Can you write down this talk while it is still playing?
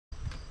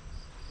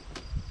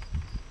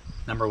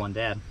Number one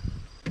dad.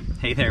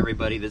 Hey there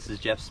everybody, this is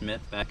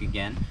Mrjeffsmith back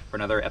again for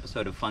another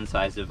episode of Fun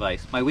Size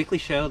Advice, my weekly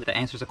show that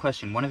answers a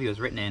question one of you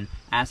has written in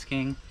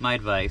asking my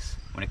advice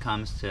when it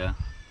comes to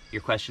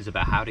your questions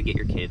about how to get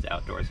your kids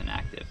outdoors and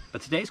active.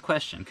 But today's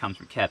question comes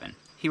from Kevin.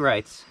 He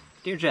writes,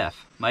 "Dear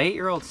Jeff, my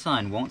 8-year-old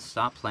son won't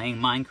stop playing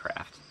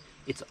Minecraft.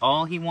 It's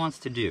all he wants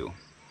to do.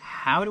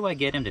 How do I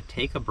get him to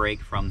take a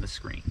break from the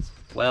screens?"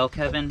 Well,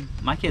 Kevin,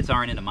 my kids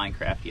aren't into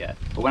Minecraft yet.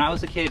 But when I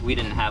was a kid, we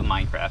didn't have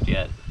Minecraft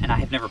yet. And I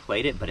have never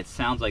played it, but it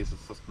sounds like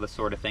the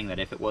sort of thing that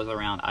if it was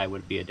around, I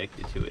would be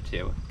addicted to it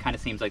too. It kind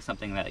of seems like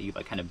something that you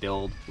kind of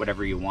build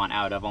whatever you want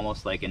out of,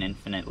 almost like an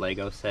infinite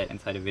Lego set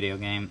inside a video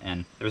game.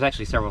 And there was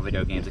actually several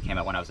video games that came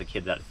out when I was a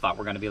kid that I thought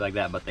were going to be like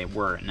that, but they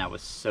weren't, and I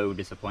was so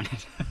disappointed.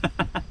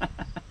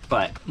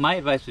 But my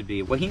advice would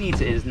be, what he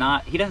needs is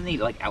he doesn't need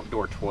like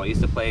outdoor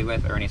toys to play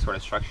with or any sort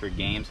of structured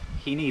games.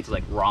 He needs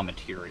like raw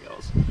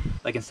materials.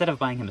 Like instead of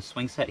buying him a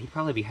swing set, he'd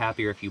probably be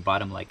happier if you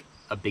bought him like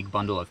a big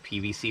bundle of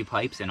PVC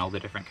pipes and all the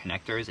different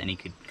connectors, and he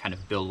could kind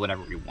of build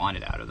whatever he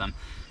wanted out of them.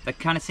 That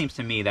kind of seems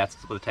to me that's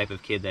the type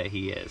of kid that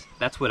he is.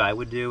 That's what I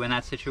would do in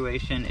that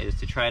situation, is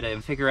to try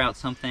to figure out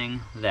something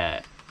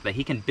that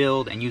he can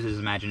build and use his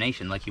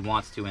imagination like he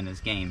wants to in this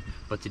game,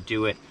 but to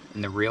do it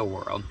in the real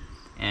world.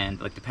 And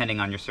like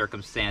depending on your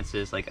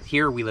circumstances, like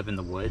here we live in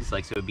the woods,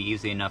 like so it'd be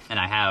easy enough, and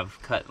I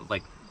have cut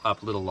like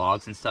up little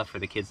logs and stuff for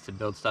the kids to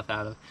build stuff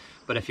out of.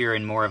 But if you're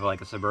in more of like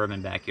a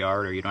suburban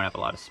backyard, or you don't have a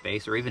lot of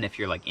space, or even if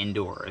you're like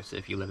indoors,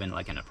 if you live in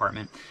like an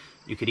apartment,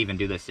 you could even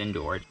do this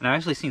indoors. And I've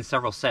actually seen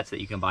several sets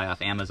that you can buy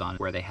off Amazon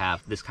where they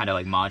have this kind of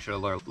like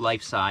modular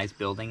life-size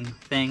building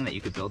thing that you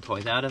could build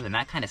toys out of, and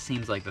that kind of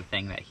seems like the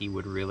thing that he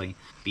would really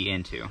be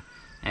into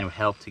and would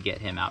help to get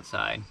him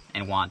outside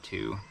and want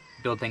to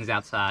build things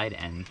outside.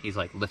 And he's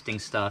like lifting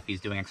stuff,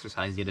 he's doing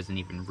exercise, he doesn't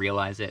even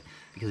realize it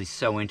because he's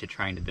so into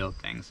trying to build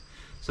things.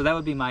 So that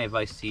would be my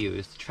advice to you,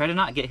 is to try to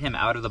not get him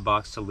out of the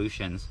box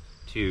solutions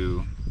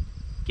to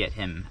get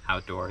him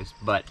outdoors,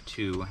 but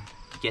to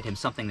get him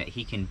something that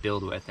he can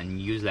build with and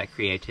use that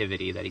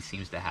creativity that he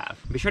seems to have.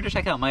 Be sure to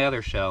check out my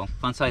other show,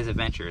 Fun Size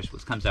Adventures,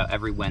 which comes out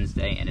every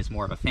Wednesday and is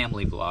more of a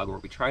family vlog where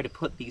we try to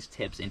put these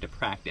tips into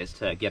practice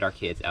to get our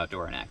kids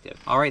outdoor and active.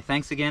 Alright,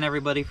 thanks again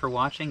everybody for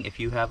watching. If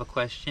you have a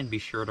question, be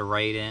sure to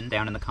write in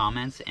down in the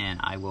comments and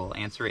I will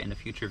answer it in a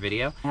future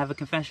video. I have a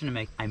confession to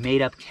make. I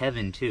made up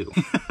Kevin too.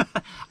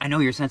 I know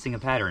you're sensing a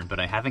pattern, but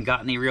I haven't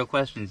got any real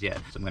questions yet.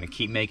 So I'm going to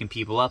keep making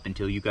people up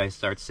until you guys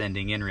start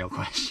sending in real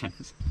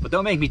questions. But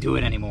don't make me do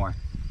it anymore.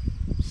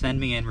 Send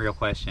me in real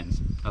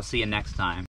questions. I'll see you next time.